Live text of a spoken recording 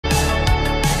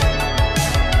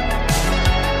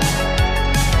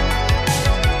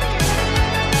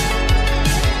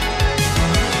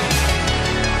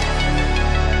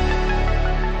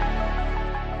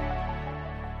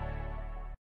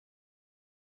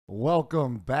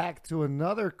Welcome back to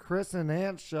another Chris and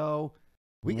Ant show.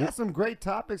 We got some great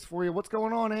topics for you. What's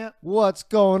going on, Ant? What's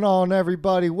going on,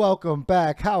 everybody? Welcome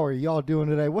back. How are y'all doing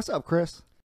today? What's up, Chris?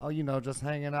 Oh, just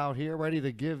hanging out here, ready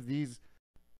to give these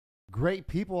great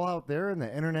people out there in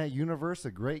the internet universe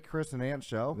a great Chris and Ant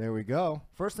show. There we go.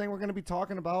 First thing we're going to be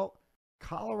talking about,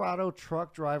 Colorado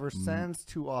truck driver sentenced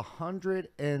to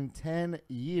 110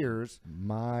 years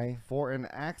for an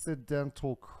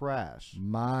accidental crash.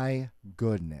 My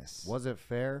goodness. Was it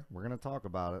fair? We're going to talk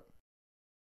about it.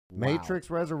 Wow.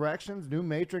 Matrix Resurrections, new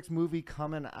Matrix movie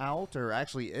coming out, or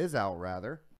actually is out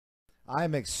rather.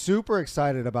 I'm super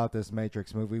excited about this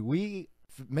Matrix movie. We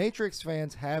Matrix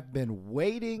fans have been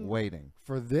waiting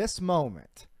for this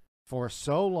moment for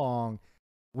so long.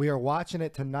 We are watching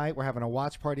it tonight. We're having a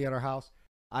watch party at our house.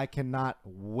 I cannot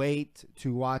wait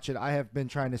to watch it. I have been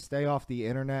trying to stay off the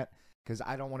internet because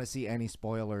I don't want to see any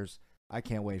spoilers. I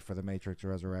can't wait for the Matrix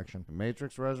Resurrection.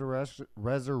 Matrix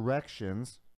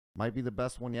Resurrections might be the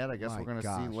best one yet. I guess we're going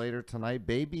to see later tonight.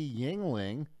 Baby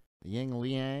Yingling, Ying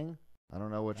Liang, I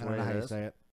don't know which way it is. Say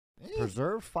it.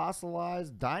 Preserved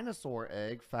fossilized dinosaur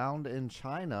egg found in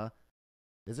China.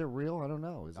 Is it real? I don't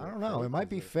know. I don't know. It might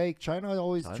be fake. China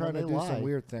always trying to do some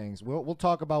weird things. We'll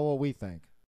talk about what we think.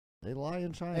 They lie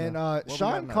in China. And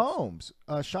Sean Combs,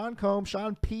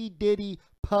 Sean P. Diddy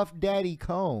Puff Daddy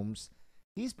Combs,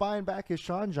 he's buying back his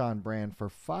Sean John brand for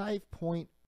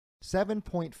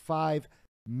 $7.5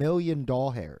 million doll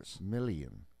hairs.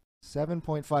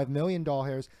 $7.5 million doll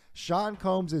hairs. Sean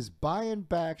Combs is buying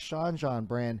back Sean John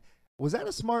brand. Was that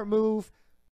a smart move?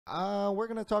 We're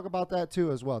going to talk about that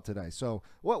too as well today. So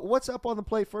what's up on the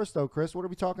plate first though, Chris? What are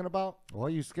we talking about? Well,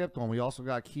 you skipped one. We also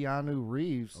got Keanu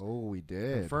Reeves. Oh, we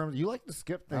did. Confirmed. You like to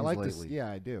skip things lately. Yeah,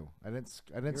 I do. I didn't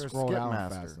You're scroll down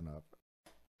fast enough.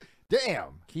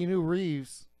 Damn. Keanu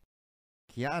Reeves.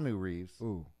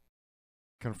 Ooh.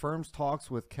 Confirms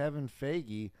talks with Kevin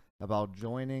Feige about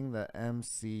joining the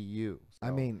MCU.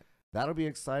 I mean, that'll be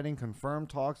exciting. Confirmed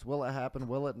talks. Will it happen?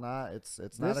 Will it not? It's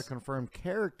not a confirmed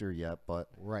character yet, but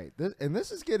right.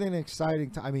 This is getting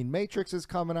exciting. I mean, Matrix is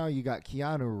coming out. You got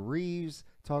Keanu Reeves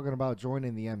talking about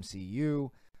joining the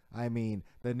MCU. I mean,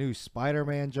 the new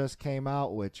Spider-Man just came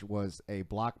out, which was a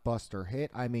blockbuster hit.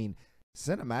 I mean,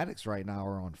 cinematics right now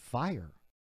are on fire.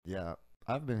 Yeah.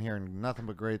 I've been hearing nothing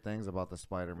but great things about the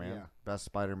Spider-Man. Yeah. Best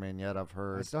Spider-Man yet, I've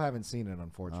heard. I still haven't seen it,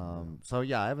 unfortunately. So,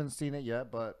 yeah, I haven't seen it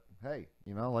yet, but hey,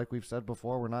 like we've said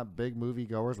before, we're not big movie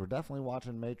goers. We're definitely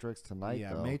watching Matrix tonight,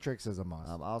 yeah, though. Matrix is a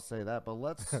must. I'll say that, but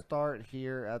let's start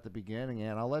here at the beginning,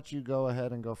 and I'll let you go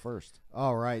ahead and go first.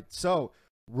 All right, so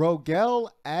Rogel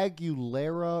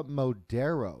Aguilera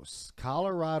Moderos,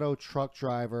 Colorado truck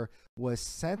driver, was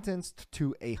sentenced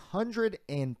to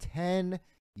 110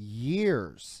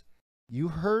 years. You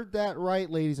heard that right,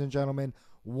 ladies and gentlemen.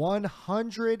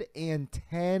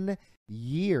 110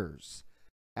 years.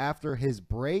 After his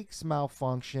brakes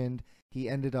malfunctioned, he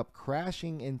ended up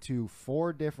crashing into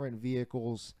 4 different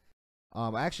vehicles.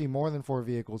 Actually, more than 4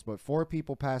 vehicles, but 4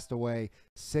 people passed away.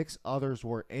 6 others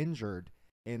were injured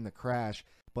in the crash.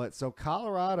 But so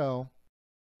Colorado,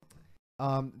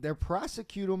 they're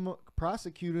prosecuting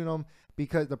him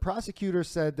because the prosecutor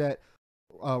said that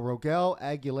Rogel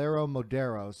Aguilera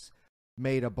Moderos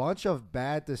made a bunch of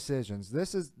bad decisions.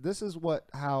 This is what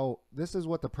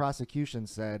the prosecution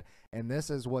said, and this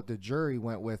is what the jury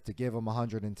went with to give him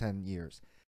 110 years.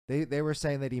 They were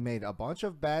saying that he made a bunch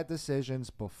of bad decisions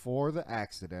before the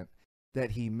accident,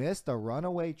 that he missed a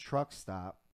runaway truck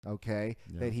stop,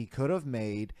 that he could have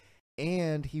made,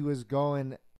 and he was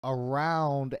going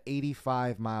around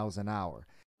 85 miles an hour.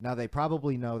 Now, they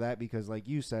probably know that because, like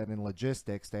you said, in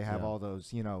logistics, they have all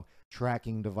those,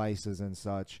 tracking devices and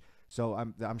such. So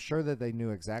I'm sure that they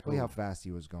knew exactly how fast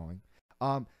he was going.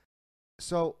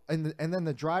 So and then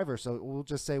the driver. So we'll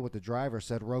just say what the driver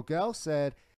said. Rogel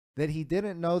said that he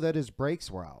didn't know that his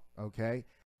brakes were out. Okay,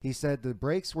 he said the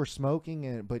brakes were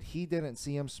smoking, but he didn't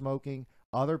see him smoking.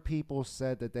 Other people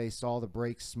said that they saw the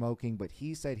brakes smoking, but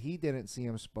he said he didn't see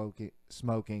him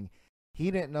smoking.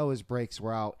 He didn't know his brakes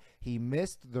were out. He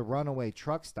missed the runaway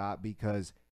truck stop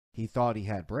because he thought he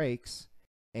had brakes,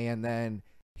 and then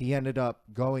he ended up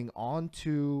going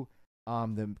onto what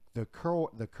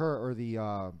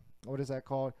is that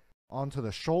called? Onto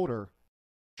the shoulder,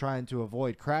 trying to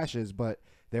avoid crashes, but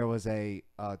there was a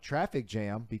traffic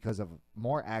jam because of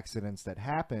more accidents that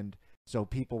happened, so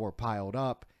people were piled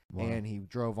up, and he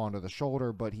drove onto the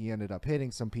shoulder, but he ended up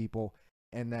hitting some people,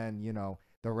 and then,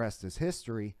 the rest is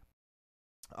history.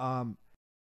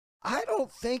 I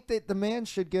don't think that the man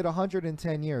should get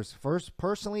 110 years.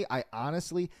 Personally, I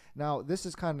honestly, now this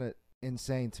is kind of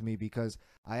insane to me because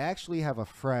I actually have a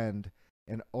friend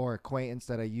or acquaintance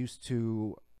that I used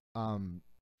to. I'm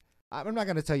not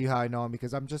going to tell you how I know him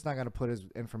because I'm just not going to put his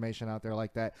information out there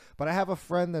like that. But I have a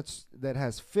friend that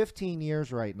has 15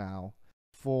 years right now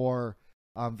for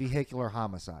vehicular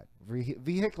homicide,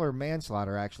 vehicular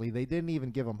manslaughter. Actually, they didn't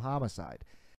even give him homicide.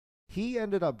 He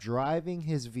ended up driving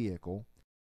his vehicle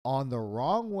on the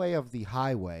wrong way of the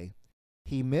highway.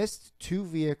 He missed 2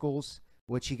 vehicles,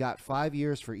 which he got 5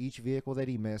 years for each vehicle that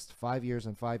he missed, 5 years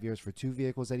and 5 years for 2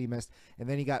 vehicles that he missed, and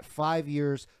then he got 5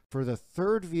 years for the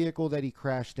 3rd vehicle that he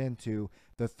crashed into.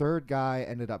 The 3rd guy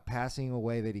ended up passing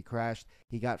away that he crashed.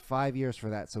 He got 5 years for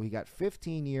that, so he got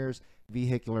 15 years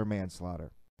vehicular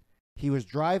manslaughter. He was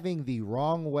driving the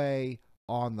wrong way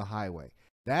on the highway.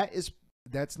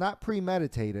 That's not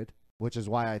premeditated, which is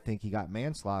why I think he got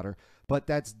manslaughter, but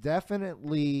that's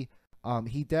definitely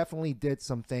he definitely did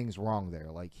some things wrong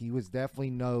there. Like he was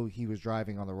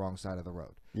driving on the wrong side of the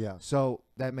road. Yeah. So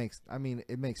it makes sense. I mean,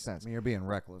 you're being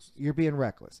reckless. You're being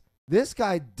reckless. This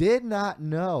guy did not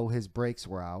know his brakes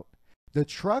were out. The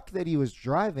truck that he was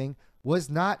driving was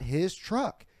not his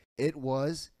truck. It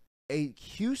was a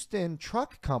Houston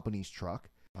truck company's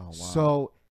truck. Oh, wow.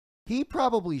 So he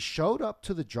probably showed up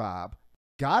to the job,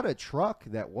 got a truck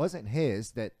that wasn't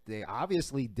his, that they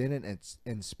obviously didn't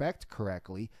inspect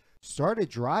correctly, started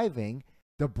driving,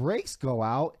 the brakes go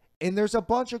out, and there's a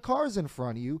bunch of cars in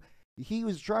front of you. He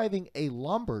was driving a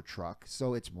lumber truck,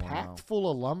 so it's packed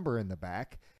full of lumber in the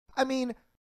back. I mean,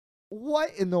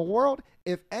 what in the world?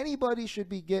 If anybody should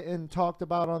be getting talked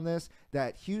about on this,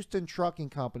 that Houston Trucking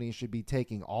Company should be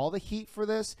taking all the heat for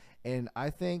this, and I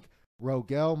think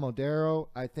Rogel Modero,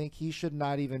 I think he should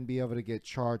not even be able to get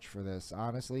charged for this,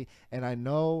 honestly. And I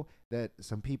know that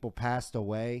some people passed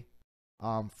away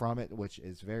from it, which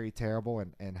is very terrible,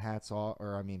 and hats off,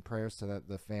 prayers to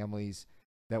the families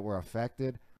that were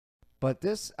affected. But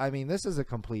this is a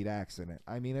complete accident.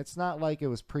 I mean, it's not like it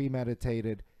was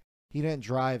premeditated. He didn't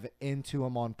drive into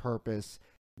him on purpose.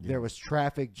 Yeah. There was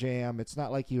traffic jam. It's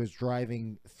not like he was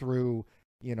driving through,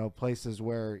 places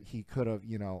where he could have,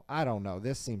 I don't know.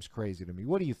 This seems crazy to me.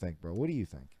 What do you think, bro? What do you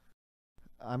think?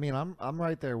 I mean, I'm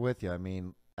right there with you. I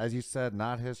mean, as you said,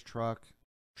 not his truck.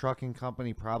 Trucking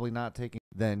company probably not taking.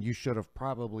 Then you should have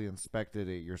probably inspected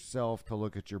it yourself to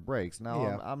look at your brakes. Now,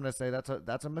 yeah. I'm going to say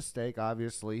that's a mistake,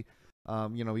 obviously.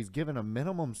 He's given a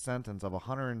minimum sentence of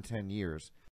 110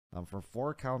 years for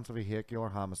 4 counts of vehicular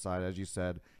homicide, as you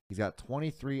said. He's got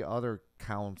 23 other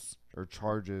counts or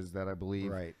charges that I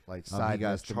believe like he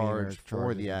got charged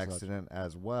for the accident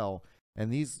as well.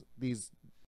 And these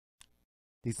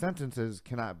sentences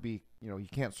cannot be, you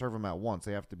can't serve them at once.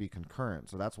 They have to be concurrent.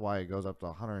 So that's why it goes up to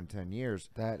 110 years.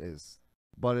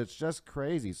 But it's just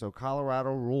crazy. So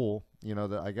Colorado rule,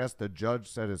 I guess the judge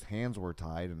said his hands were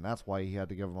tied, and that's why he had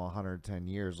to give him 110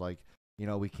 years. Like,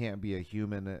 we can't be a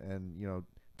human and,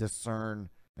 discern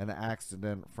an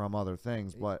accident from other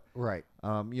things. But,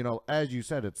 as you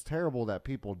said, it's terrible that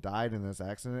people died in this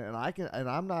accident. And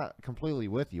I'm not completely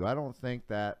with you. I don't think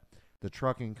that the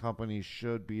trucking company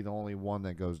should be the only one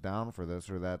that goes down for this,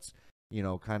 or that's,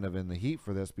 kind of in the heat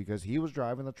for this, because he was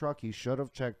driving the truck. He should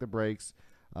have checked the brakes.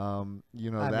 That's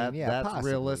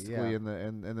possibly, realistically in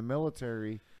the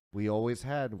military. We always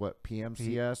had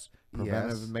PMCS,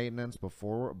 preventive maintenance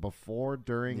before,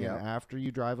 during, and after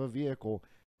you drive a vehicle,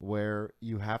 where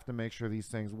you have to make sure these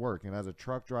things work. And as a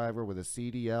truck driver with a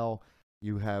CDL,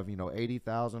 you have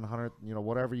 80,000, 100,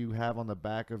 whatever you have on the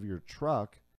back of your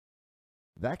truck.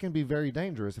 That can be very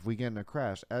dangerous if we get in a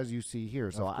crash, as you see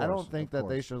here. So I don't think that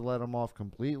they should let him off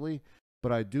completely,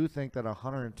 but I do think that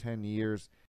 110 years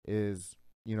is,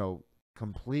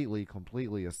 completely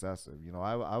excessive.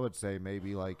 I would say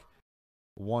maybe like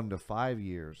 1 to 5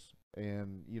 years,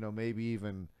 and, maybe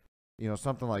even,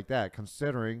 something like that,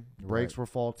 considering brakes were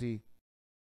faulty,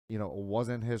 it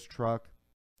wasn't his truck.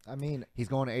 I mean, he's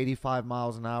going 85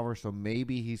 miles an hour, so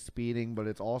maybe he's speeding, but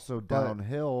it's also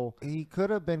downhill. He could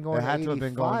have been going. It had to have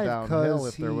been going downhill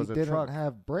if there was a truck. He didn't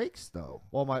have brakes, though.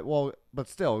 But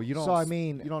still, you don't. So I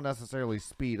mean, you don't necessarily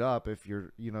speed up if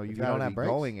you're, you got to be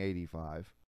going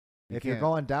 85. If you're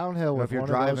going downhill with if you're one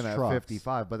driving of those at trucks.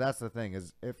 55. But that's the thing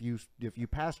is, if you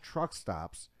pass truck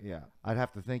stops, I'd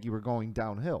have to think you were going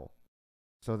downhill.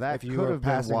 So that if you could were have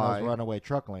passing been why those runaway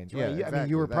truck lanes, right? Yeah, exactly. I mean,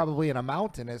 you were probably in a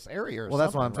mountainous area. Well,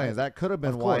 that's what I'm saying. That could have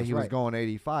been why he was right. going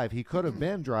 85. He could have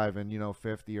been driving,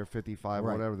 50 or 55,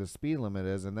 or whatever the speed limit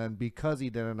is, and then because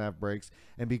he didn't have brakes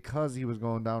and because he was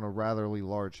going down a ratherly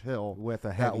large hill with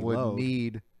a heavy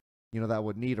load, that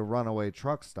would need a runaway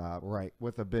truck stop, right,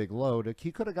 with a big load,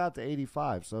 he could have got to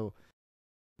 85. So,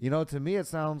 to me, it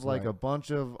sounds like a bunch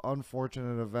of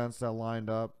unfortunate events that lined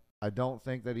up. I don't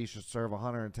think that he should serve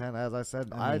 110. As I said,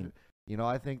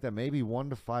 I think that maybe 1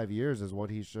 to 5 years is what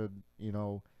he should,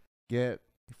 get.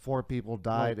 4 people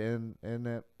died in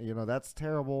it. That's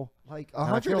terrible. Like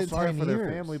And I feel 110 sorry for years.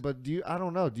 their family, but I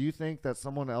don't know. Do you think that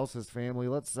someone else's family,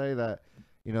 let's say that,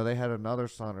 they had another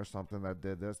son or something that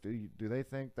did this, do they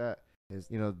think that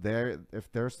if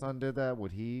their son did that,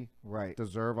 would he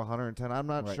deserve 110? I'm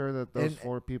not sure that those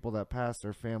 4 people that passed,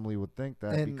 their family would think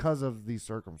that because of these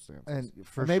circumstances. And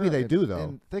maybe they do, though.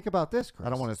 And think about this, Chris. I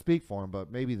don't want to speak for him,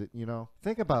 but maybe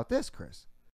Think about this, Chris.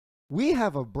 We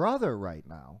have a brother right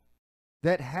now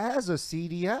that has a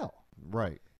CDL.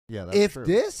 Right. Yeah, that's true.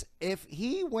 If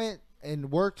he went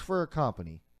and worked for a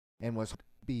company and was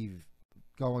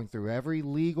going through every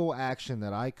legal action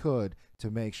that I could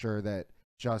to make sure that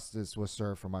justice was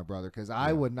served for my brother, because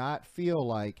I would not feel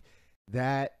like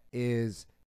that is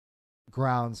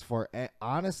grounds for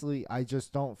honestly, I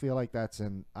just don't feel like I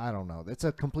don't know. It's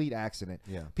a complete accident.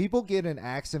 Yeah. People get in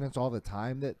accidents all the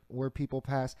time where people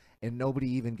pass and nobody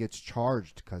even gets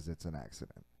charged because it's an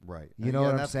accident. Right. You know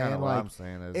what I'm that's saying? Kind of what I'm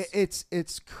saying is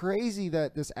it's crazy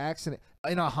that this accident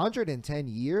in 110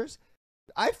 years,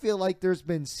 I feel like there's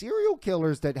been serial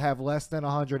killers that have less than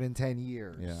 110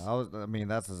 years. Yeah,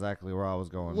 that's exactly where I was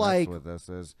going next with this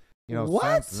is,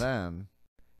 what? Since then,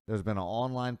 there's been an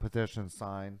online petition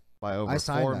signed by over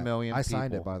 4 million people. I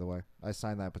signed it, by the way. I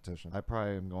signed that petition. I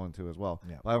probably am going to as well.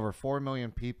 Yeah. By over 4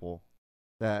 million people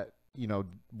that,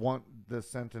 want the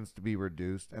sentence to be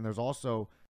reduced. And there's also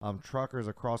truckers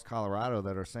across Colorado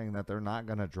that are saying that they're not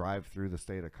going to drive through the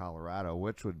state of Colorado,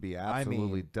 which would be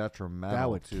absolutely detrimental.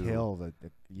 That would kill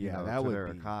their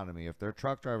economy. If their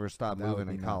truck drivers stop moving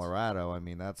in Colorado,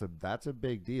 that's a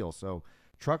big deal. So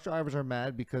truck drivers are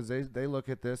mad because they look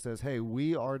at this as, hey,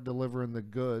 we are delivering the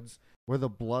goods. We're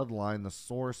the bloodline, the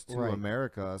source to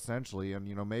America, essentially.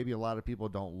 And, maybe a lot of people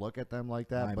don't look at them like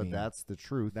that, but that's the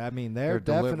truth. They're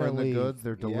delivering the goods.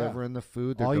 They're delivering the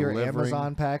food. They're all your delivering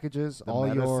Amazon packages, all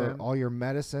your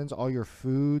medicines, all your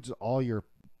foods, all your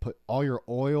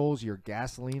oils, your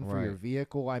gasoline for your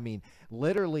vehicle.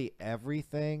 Literally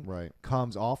everything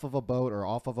comes off of a boat or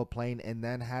off of a plane and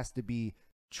then has to be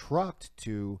trucked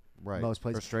to most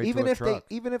places.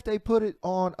 Even if they put it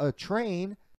on a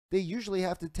train, they usually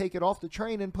have to take it off the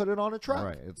train and put it on a truck.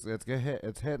 Right. It's hitting a truck.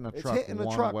 It's hitting a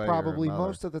truck probably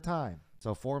most of the time.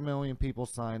 So 4 million people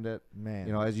signed it.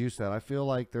 Man. As you said, I feel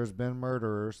like there's been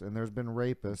murderers and there's been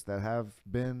rapists that have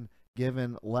been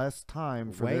given less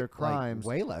time for their crimes.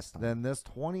 Way less time. Than this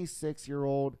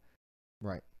 26-year-old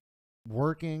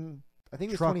working. I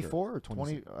think he's trucker. 24 or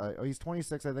 26. He's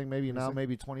 26, I think, maybe 26? Now,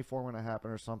 maybe 24 when it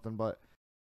happened or something. But,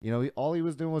 all he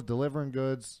was doing was delivering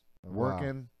goods,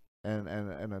 working. And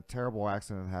a terrible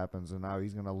accident happens, and now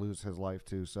he's going to lose his life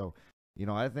too. So,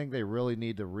 I think they really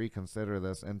need to reconsider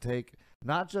this and take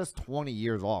not just 20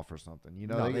 years off or something.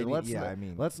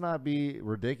 Let's not be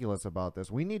ridiculous about this.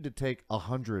 We need to take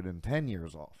 110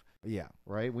 years off. Yeah,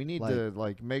 right. We need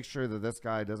to make sure that this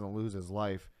guy doesn't lose his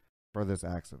life for this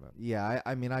accident. Yeah,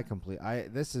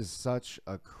 this is such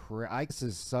a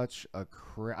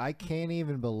I can't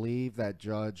even believe that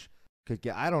judge could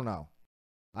get. I don't know.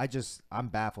 I'm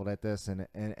baffled at this,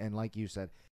 and like you said,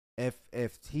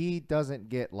 if he doesn't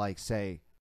get say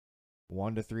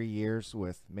 1 to 3 years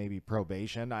with maybe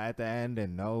probation at the end,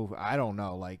 and I don't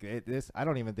know, I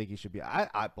don't even think he should be.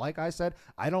 Like I said,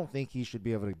 I don't think he should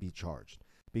be able to be charged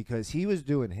because he was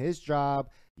doing his job.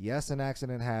 Yes, an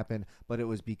accident happened, but it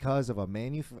was because of a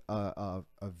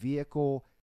vehicle,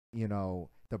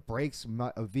 the brakes,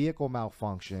 a vehicle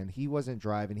malfunction. He wasn't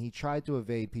driving. He tried to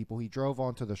evade people. He drove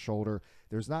onto the shoulder.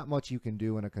 There's not much you can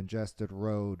do in a congested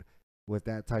road with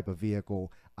that type of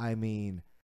vehicle. I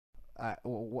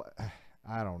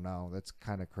don't know. That's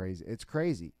kind of crazy. It's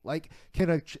crazy.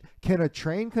 Can a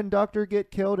train conductor get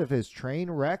killed if his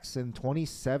train wrecks and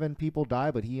 27 people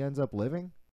die, but he ends up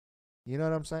living? You know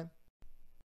what I'm saying?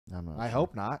 I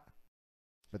hope not.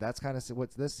 But that's kind of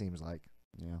what this seems like.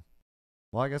 Yeah.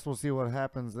 Well, I guess we'll see what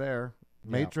happens there.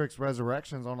 Yeah. Matrix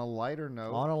Resurrections on a lighter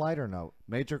note.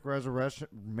 Matrix Resurrections.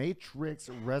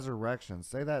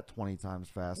 Say that 20 times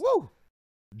fast. Woo!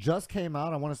 Just came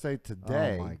out, I want to say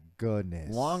today. Oh, my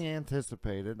goodness. Long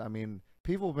anticipated.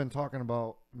 People have been talking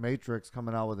about Matrix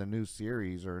coming out with a new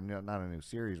series, or not a new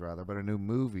series, rather, but a new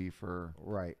movie for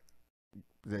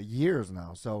the years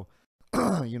now. So,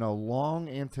 long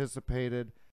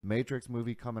anticipated Matrix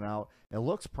movie coming out. It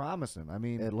looks promising.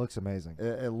 It looks amazing.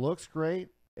 It looks great.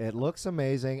 It looks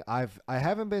amazing. I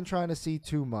haven't been trying to see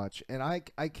too much, and I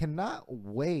cannot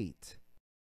wait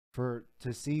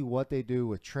to see what they do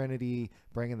with Trinity,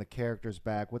 bringing the characters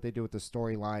back, what they do with the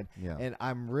storyline. Yeah. And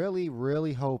I'm really,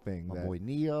 really hoping My that boy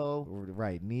Neo.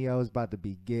 Right, Neo's about to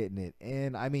be getting it.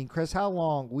 And I mean, Chris, how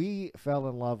long we fell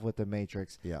in love with the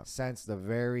Matrix since the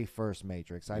very first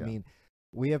Matrix. I mean,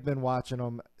 we have been watching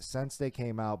them since they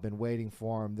came out, been waiting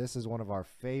for them. This is one of our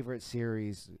favorite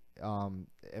series.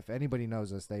 If anybody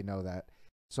knows us, they know that.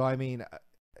 So, I mean,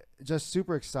 just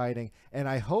super exciting. And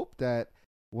I hope that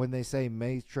when they say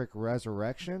Matrix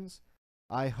Resurrections,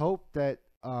 I hope that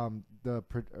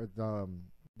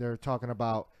they're talking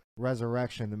about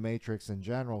Resurrection, the Matrix in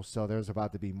general, so there's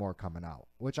about to be more coming out,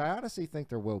 which I honestly think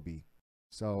there will be.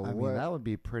 So I mean, that would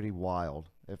be pretty wild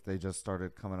if they just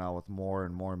started coming out with more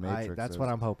and more Matrixes. That's what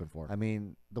I'm hoping for. I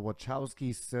mean, the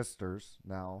Wachowski sisters,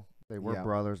 now they were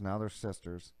brothers, now they're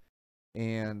sisters,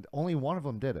 and only one of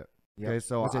them did it. Okay,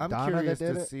 so I'm curious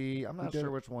to see. I'm not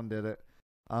sure which one did it.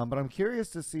 But I'm curious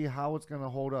to see how it's going to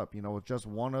hold up, you know, with just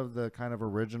one of the kind of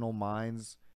original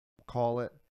minds, call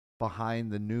it,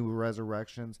 behind the new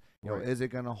Resurrections. You know, is it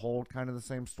going to hold kind of the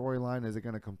same storyline? Is it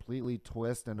going to completely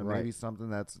twist into maybe something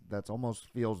that's almost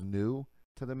feels new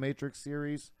to the Matrix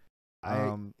series? I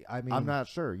mean, I'm not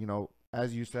sure. You know,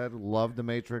 as you said, loved the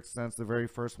Matrix since the very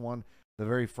first one. The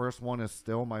very first one is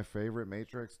still my favorite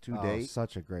Matrix to date.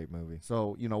 Such a great movie.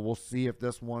 So, you know, we'll see if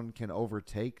this one can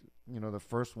overtake, you know, the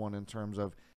first one in terms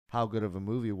of how good of a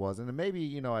movie it was. And then maybe,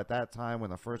 you know, at that time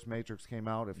when the first Matrix came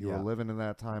out, if you were living in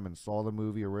that time and saw the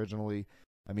movie originally,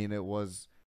 I mean, it was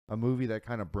a movie that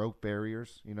kind of broke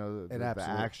barriers, you know, the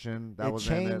action that was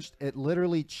changed. in it. It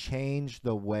literally changed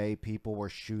the way people were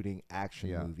shooting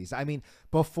action movies. I mean,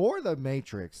 before the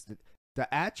Matrix,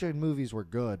 the action movies were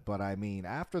good, but I mean,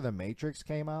 after the Matrix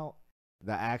came out,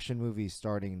 the action movies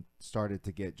started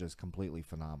to get just completely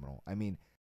phenomenal. I mean,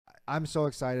 I'm so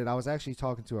excited. I was actually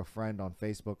talking to a friend on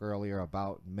Facebook earlier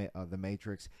about the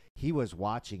Matrix. He was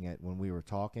watching it when we were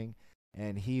talking,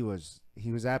 and he was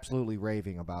absolutely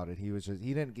raving about it. He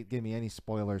didn't give me any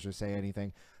spoilers or say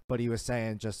anything, but he was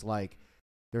saying just like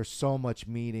there's so much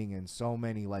meaning and so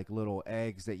many like little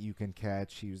eggs that you can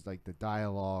catch. He was like the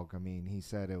dialogue. I mean, he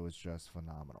said it was just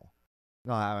phenomenal.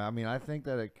 No, I mean, I think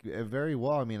that it very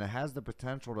well. I mean, it has the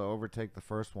potential to overtake the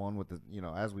first one with the, you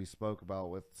know, as we spoke about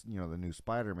with, you know, the new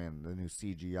Spider-Man, the new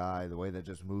CGI, the way that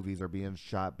just movies are being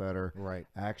shot better. Right.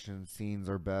 Action scenes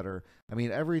are better. I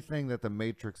mean, everything that the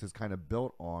Matrix is kind of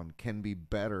built on can be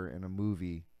better in a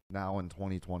movie now in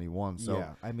 2021. So, yeah,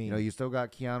 I mean, you know, you still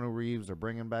got Keanu Reeves. They're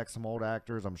bringing back some old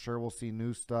actors. I'm sure we'll see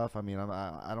new stuff. I mean,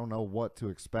 I don't know what to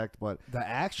expect, but the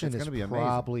action is be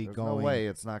probably There's going. no way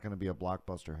it's not going to be a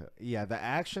blockbuster hit. Yeah, the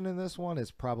action in this one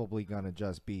is probably going to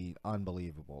just be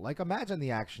unbelievable. Like, imagine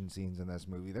the action scenes in this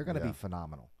movie. They're going to be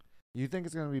phenomenal. You think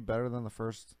it's going to be better than the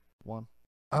first one?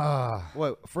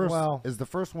 Well, is the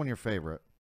first one your favorite?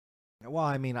 Well,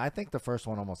 I mean, I think the first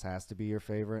one almost has to be your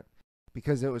favorite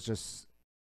because it's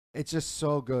just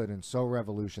so good and so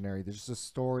revolutionary. There's just a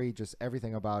story, just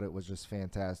everything about it was just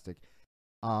fantastic.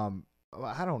 I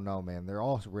don't know, man. They're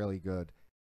all really good.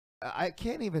 I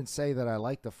can't even say that I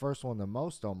like the first one the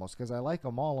most almost because I like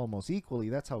them all almost equally.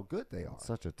 That's how good they are.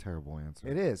 Such a terrible answer.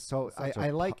 It is. So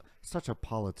I like such a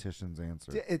politician's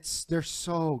answer. They're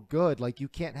so good. Like you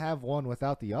can't have one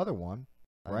without the other one,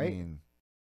 right?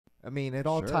 I mean it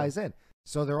all ties in.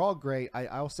 So they're all great.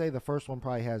 I'll say the first one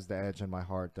probably has the edge in my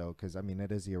heart, though, because, I mean,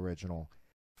 it is the original,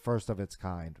 first of its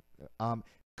kind.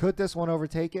 Could this one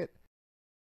overtake it?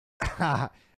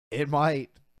 It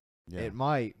might. Yeah. It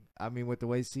might. I mean, with the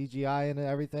way CGI and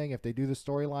everything, if they do the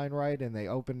storyline right and they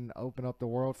open up the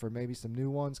world for maybe some new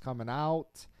ones coming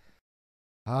out,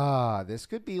 this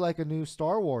could be like a new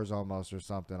Star Wars almost or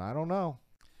something. I don't know.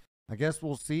 I guess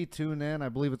we'll see. Tune in. I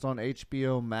believe it's on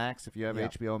HBO Max. If you have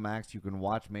HBO Max, you can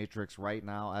watch Matrix right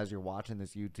now as you're watching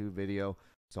this YouTube video.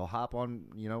 So hop on,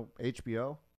 you know,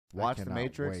 HBO, watch The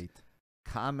Matrix.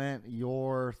 Comment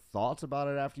your thoughts about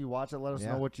it after you watch it. Let us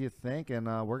know what you think. And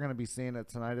we're going to be seeing it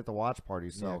tonight at the watch party.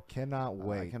 So cannot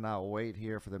wait. I cannot wait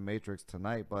here for The Matrix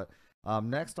tonight. But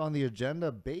next on the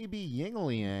agenda, Baby Ying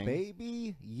Liang.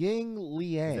 Baby Ying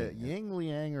Liang. Is it Ying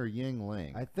Liang or Ying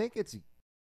Ling? I think it's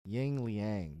Ying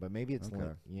Liang, but maybe it's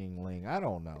Ying Ling. I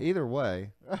don't know. Either way,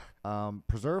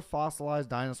 preserved fossilized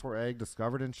dinosaur egg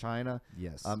discovered in China.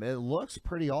 Yes. It looks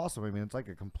pretty awesome. I mean, it's like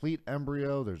a complete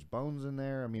embryo. There's bones in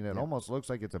there. I mean, it almost looks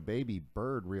like it's a baby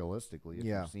bird realistically. If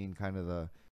you've seen kind of the,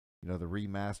 you know, the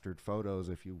remastered photos,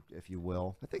 if you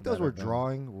will. I think those were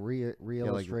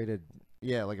re-illustrated.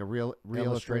 Yeah, like a real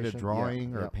illustrated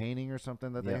drawing or painting or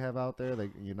something that they have out there. They,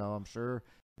 you know, I'm sure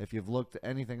if you've looked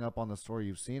anything up on the store,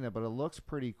 you've seen it, but it looks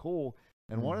pretty cool.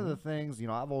 And one of the things, you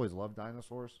know, I've always loved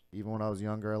dinosaurs. Even when I was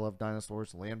younger, I loved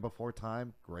dinosaurs. Land Before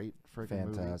Time, great freaking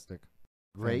movie. Fantastic.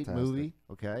 Great movie.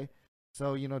 Okay.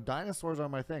 So, you know, dinosaurs are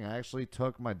my thing. I actually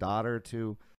took my daughter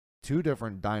to 2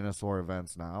 different dinosaur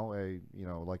events now.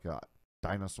 Like a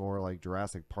dinosaur, like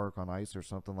Jurassic Park on ice or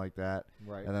something like that.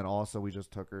 Right. And then also we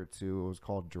just took her to, it was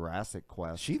called Jurassic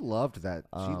Quest. She loved that.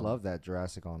 She loved that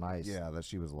Jurassic on Ice. Yeah, that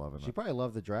she was loving it. She probably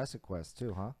loved the Jurassic Quest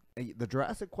too, huh? The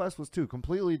Jurassic Quest was too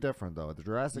completely different though. The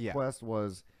Jurassic Quest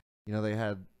was, you know, they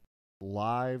had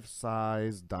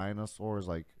life-size dinosaurs,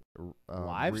 like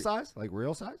size, like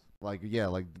real size, like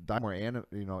more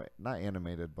not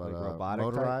animated, but like robotic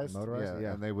motorized,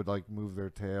 yeah, and they would like move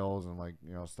their tails and like,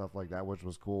 you know, stuff like that, which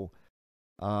was cool.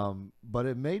 But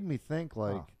it made me think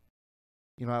like,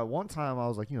 you know, at one time I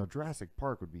was like, you know, Jurassic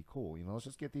Park would be cool. You know, let's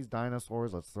just get these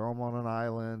dinosaurs, let's throw them on an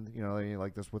island. You know,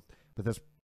 like this with this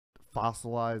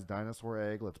fossilized dinosaur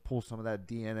egg. Let's pull some of that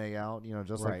DNA out, you know,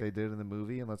 just like they did in the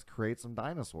movie, and let's create some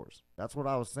dinosaurs. That's what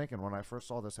I was thinking when I first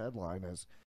saw this headline, is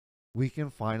we can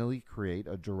finally create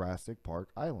a Jurassic Park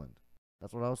island.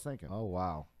 That's what I was thinking. Oh,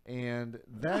 wow. And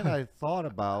then I thought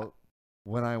about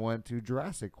when I went to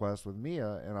Jurassic Quest with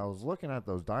Mia, and I was looking at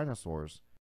those dinosaurs.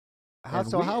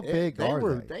 How big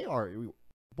are they? They are,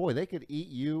 boy, they could eat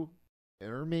you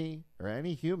or me or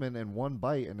any human in one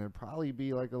bite, and it'd probably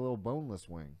be like a little boneless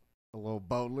wing. A little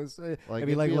boneless, like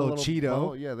maybe like a little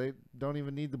Cheeto. Yeah, they don't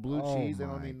even need the blue cheese. They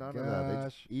don't need none of that. They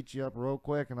just eat you up real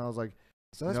quick. And I was like,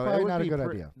 so that's probably not a good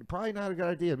idea. Probably not a good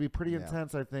idea. It'd be pretty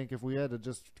intense, I think, if we had to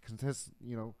just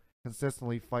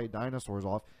consistently fight dinosaurs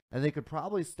off, and they could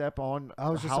probably step on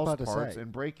house parts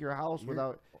and break your house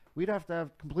without. We'd have to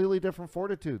have completely different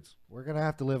fortitudes. We're gonna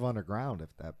have to live underground at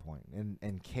that point,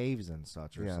 in caves and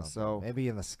such, or something. So maybe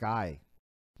in the sky.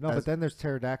 No, but then there's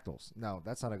pterodactyls. No,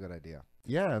 that's not a good idea.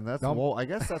 Yeah, and that's well, I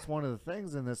guess that's one of the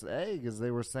things in this egg, is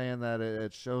they were saying that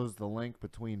it shows the link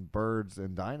between birds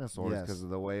and dinosaurs because of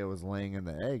the way it was laying in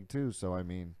the egg too. So I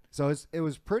mean, it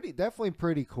was definitely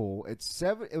pretty cool. It's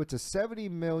a 70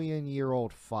 million year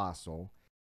old fossil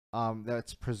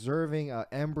that's preserving an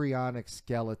embryonic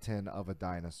skeleton of a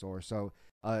dinosaur. So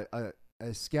a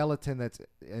skeleton that's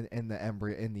in the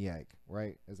embryo, in the egg,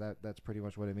 right? That's pretty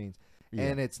much what it means. Yeah.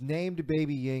 And it's named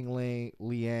Baby Ying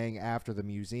Liang after the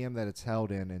museum that it's held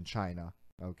in China.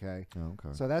 Okay. Okay.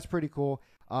 So that's pretty cool.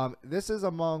 This is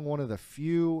among one of the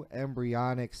few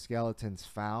embryonic skeletons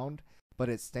found, but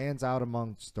it stands out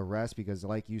amongst the rest because,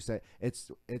 like you said,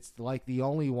 it's like the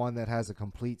only one that has a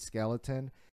complete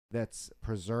skeleton that's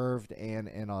preserved and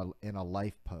in a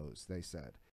life pose, they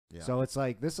said. Yeah. So it's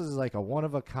like, this is like a one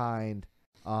of a kind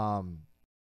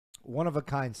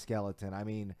skeleton. I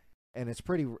mean, and it's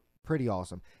pretty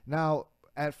awesome. Now,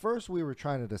 at first we were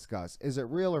trying to discuss, is it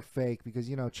real or fake? Because,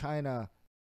 you know, China,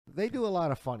 they do a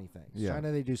lot of funny things. Yeah.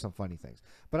 China, they do some funny things.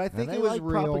 But I think it was like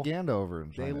real. propaganda over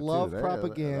in China. They love too.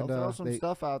 propaganda. They'll throw some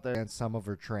stuff out there. And some of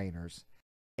her trainers.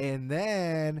 And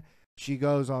then she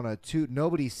goes on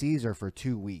nobody sees her for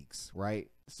 2 weeks, right?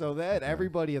 So then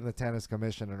everybody in the tennis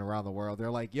commission and around the world,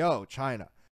 they're like, yo, China,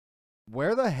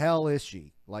 where the hell is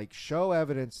she? Like, show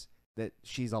evidence that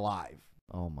she's alive.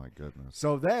 Oh, my goodness.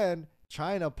 So then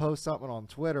China posts something on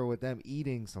Twitter with them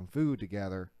eating some food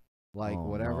together, like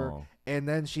whatever. No. And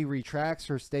then she retracts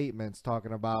her statements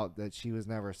talking about that she was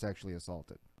never sexually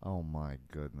assaulted. Oh, my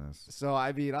goodness. So,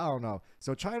 I mean, I don't know.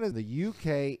 So China's the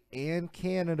UK and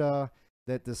Canada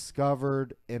that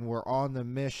discovered and were on the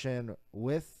mission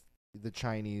with the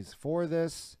Chinese for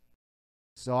this.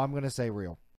 So I'm going to say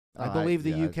real. I believe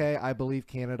the UK. I believe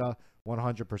Canada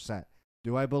 100%.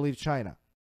 Do I believe China?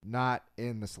 Not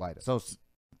in the slightest. So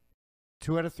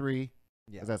 2 out of 3.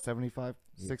 Yeah. Is that 75?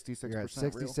 66%? You're at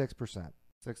 66%.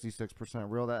 66%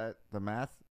 real. That the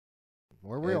math?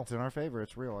 We're real. It's in our favor.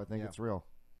 It's real. I think it's real.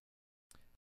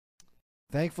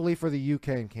 Thankfully for the UK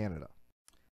and Canada.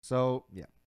 So,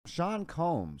 Sean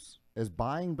Combs is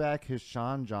buying back his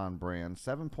Sean John brand,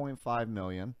 $7.5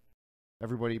 million.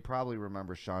 Everybody probably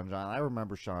remembers Sean John. I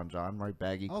remember Sean John, right?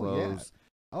 Baggy clothes,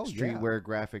 streetwear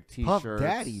graphic T-shirts. Puff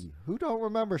Daddy. Who don't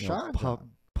remember Sean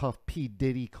John? Puff P.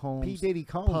 Diddy Combs. P. Diddy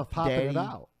Combs Puff popping Daddy, it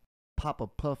out. Papa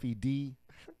Puffy D.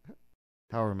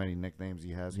 However many nicknames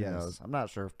he has, who knows? I'm not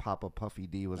sure if Papa Puffy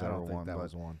D was ever one. That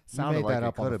was one. Sounded made like that it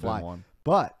up could on the have fly. been one.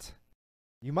 But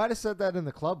you might have said that in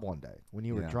the club one day when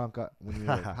you were drunk up, when you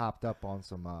were hopped up on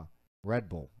some Red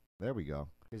Bull. There we go.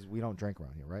 Because we don't drink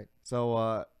around here, right?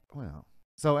 So,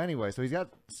 so anyway, so he's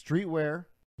got streetwear.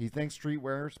 He thinks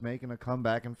streetwear is making a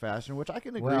comeback in fashion, which I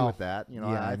can agree with that. You know,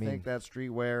 I think that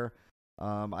streetwear.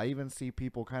 I even see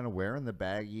people kind of wearing the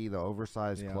baggy, the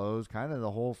oversized clothes, kind of the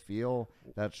whole feel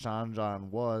that Sean John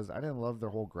was. I didn't love their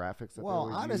whole graphics. That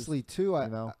honestly, too,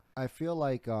 I feel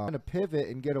like going to pivot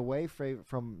and get away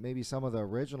from maybe some of the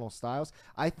original styles.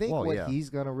 I think he's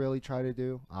going to really try to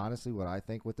do, honestly, what I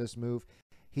think with this move,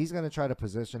 he's going to try to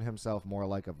position himself more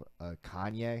like a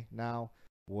Kanye now,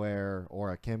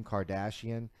 or a Kim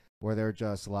Kardashian, where they're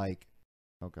just like,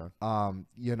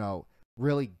 you know,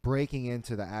 really breaking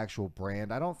into the actual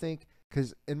brand. I don't think,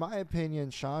 because in my opinion,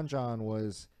 Sean John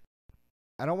was,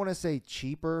 I don't want to say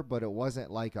cheaper, but it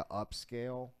wasn't like a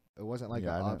upscale. It wasn't like an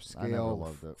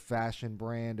upscale fashion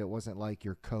brand. It wasn't like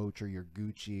your Coach or your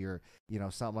Gucci or, you know,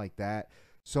 something like that.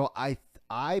 So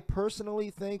I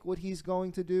personally think what he's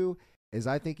going to do is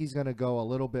I think he's going to go a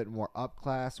little bit more up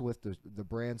class with the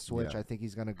brand switch. I think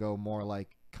he's going to go more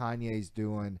like Kanye's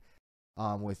doing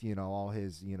with, you know, all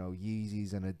his, you know,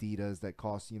 Yeezys and Adidas that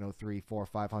cost, you know, $300, $400,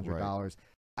 $500. Right.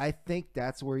 I think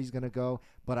that's where he's going to go,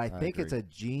 but I think it's a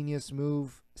genius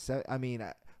move. So, I mean,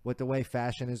 with the way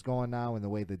fashion is going now and the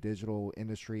way the digital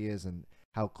industry is and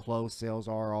how clothes sales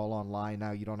are all online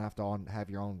now, you don't have to have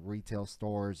your own retail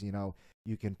stores. You know,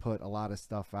 you can put a lot of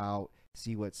stuff out,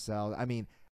 see what sells. I mean,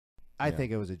 I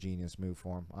think it was a genius move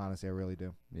for him. Honestly, I really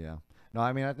do. Yeah. No,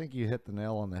 I mean, I think you hit the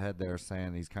nail on the head there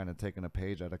saying he's kind of taking a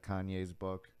page out of Kanye's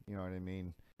book. You know what I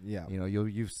mean? Yeah. You know,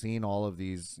 you've seen all of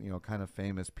these, you know, kind of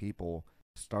famous people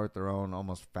start their own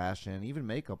almost fashion, even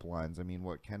makeup lines. I mean,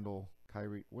 what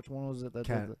Kylie, which one was it that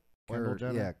did the Kendall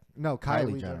Jenner? Yeah, no,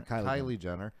 Kylie Jenner. Kylie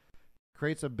Jenner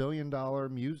creates $1 billion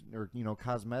music or, you know,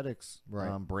 cosmetics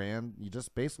brand. You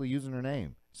just basically using her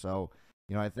name. So,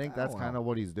 you know, I think that's kind of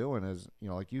what he's doing is, you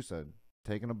know, like you said,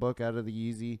 taking a book out of the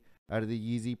Yeezy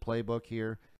playbook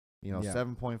here. You know,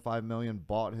 7.5 million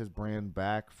bought his brand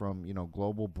back from, you know,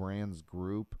 Global Brands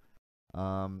Group.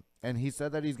 And he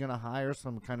said that he's going to hire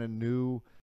some kind of new,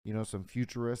 you know, some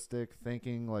futuristic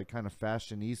thinking, like kind of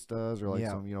fashionistas or like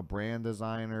some, you know, brand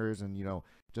designers and, you know,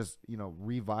 just, you know,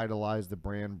 revitalize the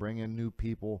brand, bring in new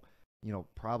people, you know,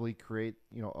 probably create,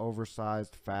 you know,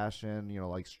 oversized fashion, you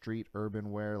know, like street urban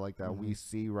wear like that we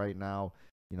see right now,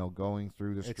 you know, going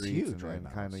through the streets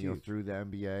and kind of, you know, through the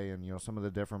NBA and, you know, some of the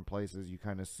different places you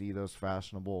kind of see those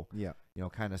fashionable, you know,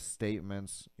 kind of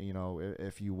statements, you know,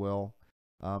 if you will.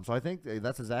 So I think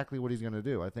that's exactly what he's going to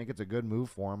do. I think it's a good move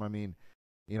for him. I mean,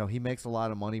 you know, he makes a lot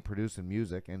of money producing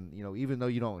music. And, you know, even though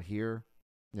you don't hear,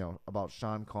 you know, about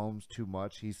Sean Combs too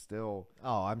much, he's still,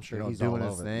 I'm sure, you know, he's doing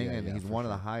his thing. And he's one of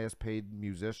the highest paid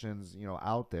musicians, you know,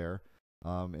 out there.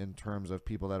 In terms of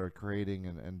people that are creating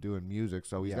and doing music.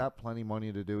 So he's got plenty of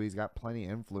money to do. He's got plenty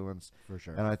of influence. For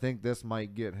sure. And I think this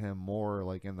might get him more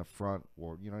like in the front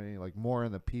or, you know what I mean? Like more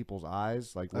in the people's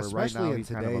eyes. Like where especially right now he's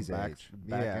kind of a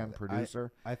back end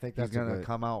producer. I think he's going to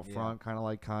come out front kind of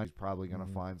like Kanye. He's probably going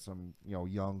to find some, you know,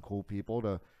 young, cool people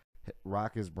to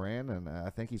rock his brand. And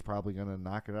I think he's probably going to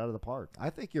knock it out of the park.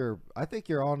 I think you're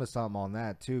onto something on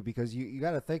that too, because you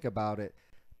got to think about it.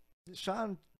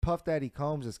 Sean Puff Daddy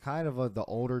Combs is kind of the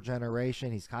older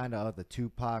generation. He's kind of the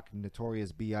Tupac,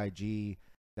 Notorious B.I.G.,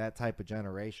 that type of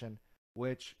generation,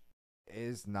 which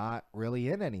is not really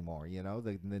in anymore. You know,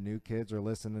 the new kids are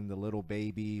listening to Lil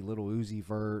Baby, Lil Uzi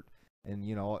Vert, and,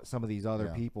 you know, some of these other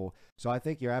people. So I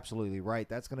think you're absolutely right.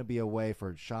 That's going to be a way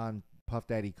for Sean Puff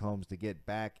Daddy Combs to get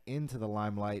back into the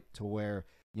limelight to where,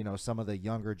 you know, some of the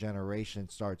younger generation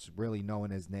starts really knowing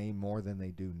his name more than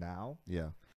they do now. Yeah.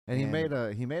 And he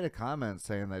made a comment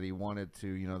saying that he wanted to,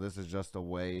 you know, this is just a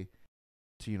way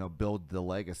to, you know, build the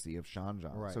legacy of Sean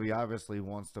John. Right. So he obviously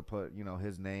wants to put, you know,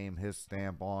 his name, his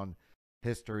stamp on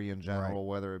history in general,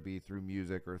 whether it be through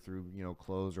music or through, you know,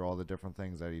 clothes or all the different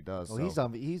things that he does.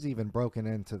 Well, he's even broken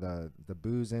into the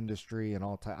booze industry and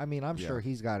all types. I mean, I'm sure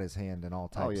he's got his hand in all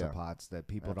types of pots that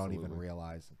people don't even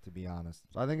realize, to be honest.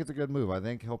 So I think it's a good move. I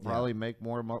think he'll probably make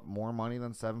more money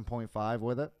than 7.5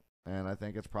 with it. And I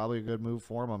think it's probably a good move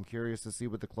for him. I'm curious to see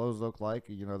what the clothes look like.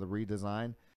 You know, the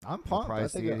redesign. I'm pumped. I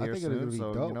think it'll be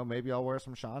dope. You know, maybe I'll wear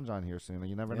some Sean John here soon.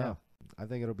 You never know. I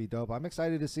think it'll be dope. I'm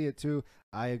excited to see it too.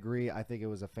 I agree. I think it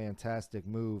was a fantastic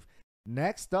move.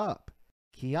 Next up,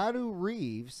 Keanu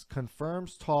Reeves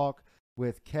confirms talk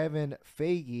with Kevin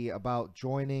Feige about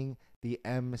joining the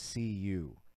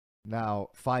MCU. Now,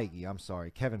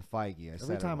 Kevin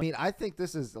Feige. I think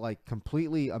this is like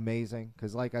completely amazing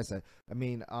because, like I said,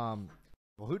 well,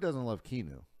 who doesn't love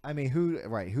Keanu? I mean,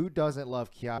 who doesn't love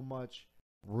Keanu? So much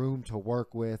room to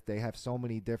work with. They have so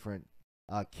many different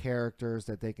characters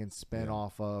that they can spin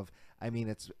off of. I mean,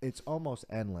 it's almost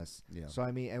endless. Yeah. So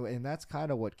I mean, and that's kind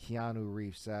of what Keanu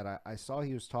Reeves said. I saw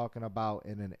he was talking about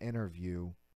in an interview,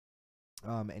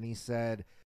 and he said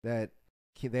that.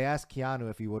 They asked Keanu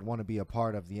if he would want to be a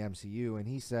part of the MCU, and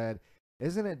he said,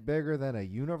 "Isn't it bigger than a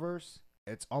universe?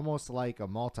 It's almost like a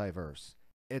multiverse.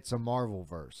 It's a Marvel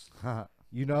verse.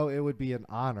 You know, it would be an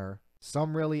honor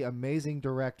some really amazing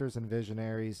directors and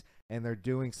visionaries, and they're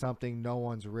doing something no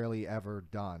one's really ever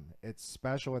done. It's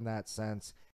special in that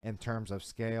sense, in terms of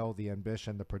scale, the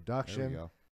ambition, the production.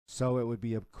 So it would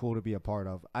be cool to be a part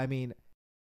of. I mean,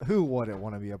 who wouldn't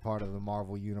want to be a part of the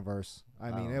Marvel universe?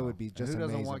 I mean, it would be just amazing. Who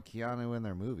doesn't want Keanu in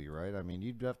their movie, right? I mean,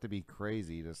 you'd have to be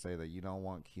crazy to say that you don't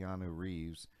want Keanu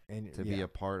Reeves to be a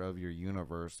part of your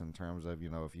universe in terms of,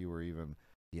 if you were even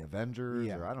the Avengers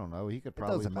or I don't know, he could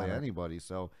probably play anybody.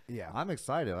 So I'm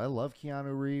excited. I love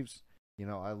Keanu Reeves.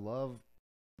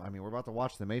 I mean, we're about to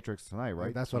watch The Matrix tonight,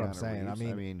 right? That's what I'm saying. Reeves.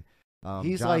 I mean,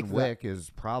 he's John Wick is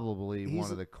probably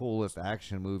one of the coolest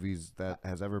action movies that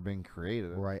has ever been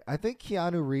created. Right. I think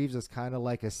Keanu Reeves has kind of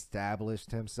like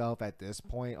established himself at this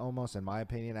point, almost in my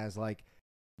opinion, as like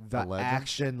the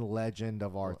action legend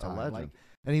of our time. Like,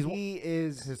 and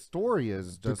his story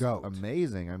is just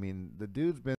amazing. I mean, the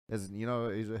dude's been,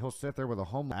 he'll sit there with a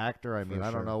home actor. I mean, I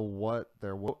don't know what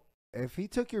they're. If he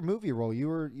took your movie role,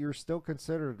 you're still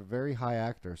considered a very high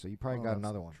actor, so you probably got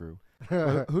another one. True.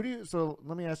 So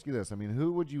let me ask you this. I mean,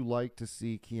 who would you like to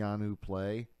see Keanu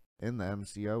play in the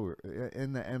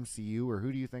MCU, or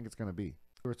who do you think it's going to be?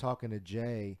 We were talking to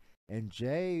Jay, and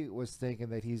Jay was thinking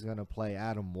that he's going to play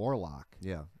Adam Warlock.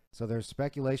 Yeah. So there's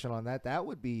speculation on that. That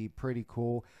would be pretty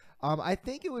cool. I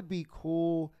think it would be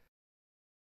cool.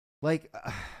 Like,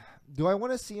 do I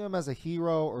want to see him as a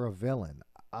hero or a villain?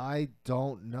 I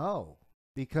don't know.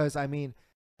 Because, I mean,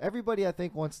 everybody, I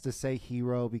think, wants to say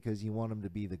hero because you want him to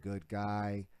be the good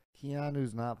guy.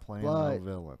 Keanu's not playing a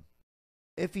villain.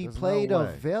 If he played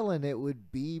a villain, it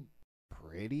would be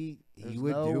pretty. He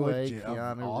would do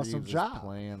an awesome job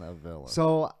playing a villain.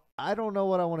 So I don't know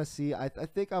what I want to see. I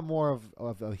think I'm more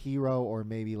of a hero, or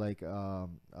maybe like a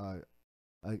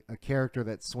character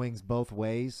that swings both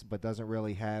ways but doesn't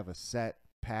really have a set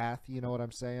path. You know what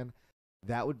I'm saying?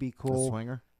 That would be cool.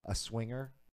 A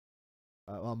swinger.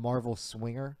 A Marvel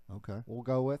swinger. Okay. We'll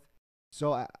go with.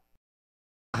 So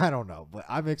I don't know, but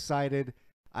I'm excited.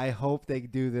 I hope they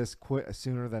do this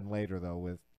sooner than later, though,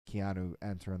 with Keanu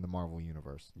entering the Marvel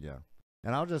universe. Yeah.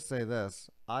 And I'll just say this.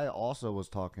 I also was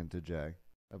talking to Jay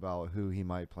about who he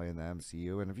might play in the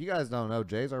MCU. And if you guys don't know,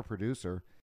 Jay's our producer.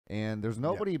 And there's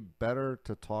nobody better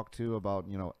to talk to about,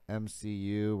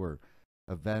 MCU or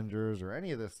Avengers or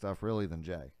any of this stuff really than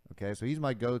Jay. Okay? So he's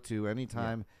my go-to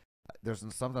anytime there's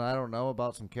something I don't know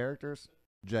about some characters.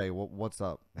 Jay, what's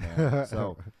up, man?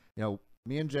 So,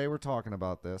 me and Jay were talking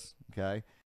about this, okay?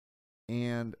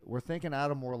 And we're thinking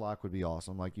Adam Warlock would be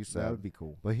awesome, like you said. That would be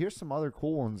cool. But here's some other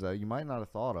cool ones that you might not have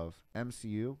thought of.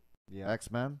 MCU,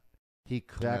 X-Men. He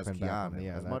could as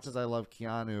Keanu. As much as I love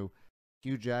Keanu,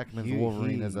 Hugh Jackman's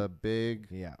Wolverine is a big...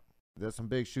 Yeah. There's some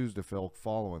big shoes to fill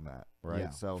following that, right? Yeah,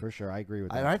 so for sure. I agree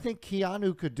with that. And I think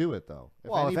Keanu could do it, though.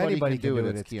 If anybody could do it,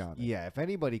 it's Keanu. Yeah, if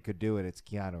anybody could do it, it's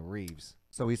Keanu Reeves.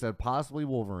 So we said possibly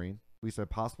Wolverine. We said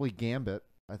possibly Gambit.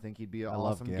 I think he'd be an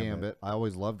awesome Gambit. I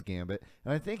always loved Gambit.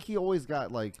 And I think he always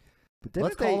got like...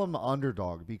 Let's call him the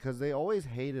underdog, because they always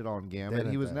hated on Gambit.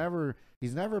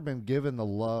 He's never been given the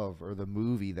love or the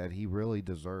movie that he really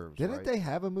deserves. Didn't they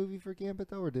have a movie for Gambit,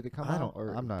 though, or did it come out?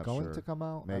 I'm not sure. Going to come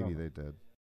out? Maybe they did.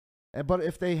 But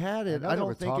if they had it, I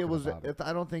don't think it was.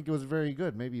 I don't think it was very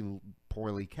good. Maybe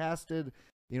poorly casted.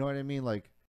 You know what I mean? Like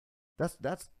that's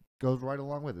goes right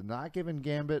along with it. Not giving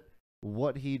Gambit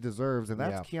what he deserves, and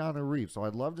that's Keanu Reeves. So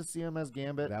I'd love to see him as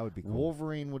Gambit. That would be cool.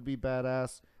 Wolverine would be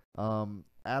badass.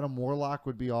 Adam Warlock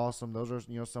would be awesome. Those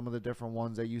are some of the different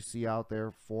ones that you see out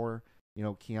there for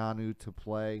Keanu to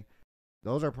play.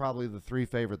 Those are probably the three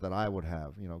favorite that I would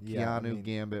have. Keanu,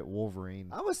 Gambit, Wolverine.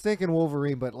 I was thinking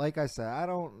Wolverine, but like I said, I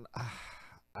don't.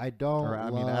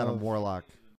 Adam Warlock.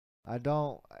 I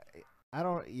don't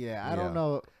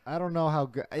know. I don't know how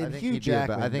good. I think Hugh he'd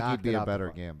be a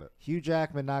better Gambit. Hugh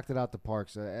Jackman knocked it out the park.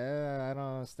 So I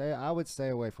don't know. I would stay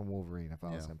away from Wolverine if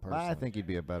I was him personally. I think he'd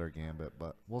be a better Gambit,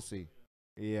 but we'll see.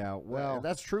 Yeah, well,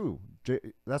 that's true.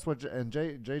 That's what, and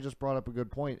Jay just brought up a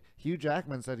good point. Hugh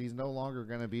Jackman said he's no longer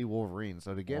going to be Wolverine,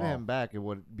 so to get him back, it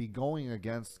would be going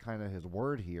against kind of his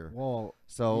word here. Well,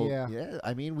 so yeah,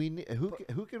 I mean,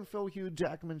 who can fill Hugh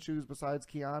Jackman's shoes besides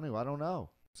Keanu? I don't know.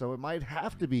 So it might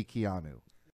have to be Keanu.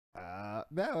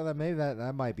 Maybe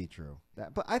that might be true.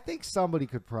 But I think somebody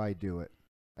could probably do it.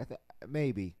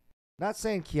 Maybe. Not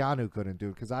saying Keanu couldn't do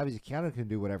it, because obviously Keanu can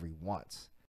do whatever he wants.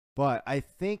 But I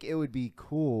think it would be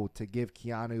cool to give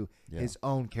Keanu his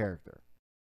own character.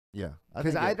 Yeah.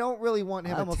 Because I don't really want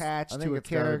him attached to a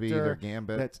character be either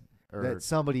Gambit that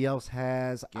somebody else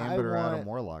has. Gambit or Adam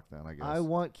Warlock, then, I guess. I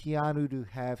want Keanu to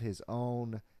have his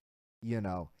own,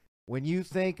 when you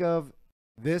think of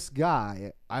this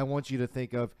guy, I want you to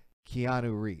think of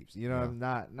Keanu Reeves. You know,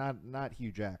 not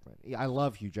Hugh Jackman. I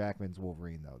love Hugh Jackman's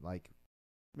Wolverine though. Like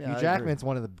Hugh Jackman's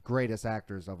one of the greatest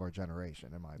actors of our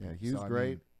generation, in my opinion. Hugh's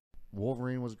great.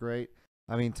 Wolverine was great.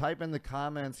 I mean, type in the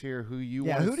comments here who you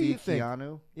want to see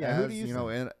Keanu. Yeah, who do you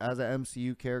think? As an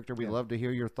MCU character, we'd love to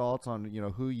hear your thoughts on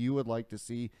who you would like to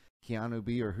see Keanu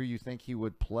be, or who you think he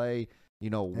would play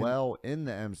well in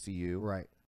the MCU. Right.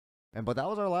 But that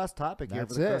was our last topic here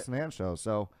for the Chris and Ant Show.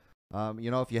 So,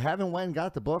 if you haven't went and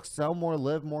got the book, Sell More,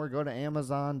 Live More, go to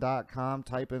Amazon.com,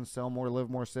 type in Sell More, Live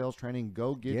More Sales Training.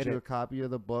 Go get you a copy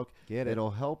of the book.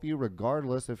 It'll help you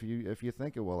regardless if you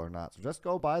think it will or not. So just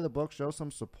go buy the book, show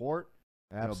some support.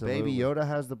 Absolutely. Baby Yoda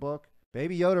has the book.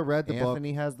 Baby Yoda read the book.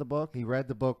 Anthony has the book. He read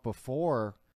the book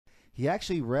before. He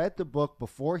actually read the book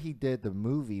before he did the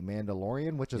movie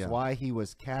Mandalorian, which is why he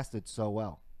was casted so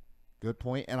well. Good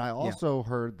point. And I also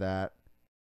heard that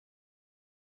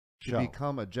to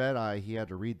become a Jedi, he had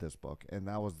to read this book, and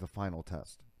that was the final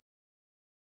test.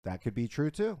 That could be true,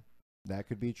 too. That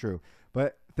could be true.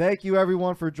 But thank you,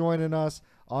 everyone, for joining us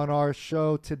on our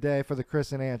show today for the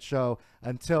Chris and Ant Show.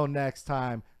 Until next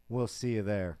time, we'll see you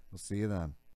there. We'll see you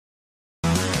then.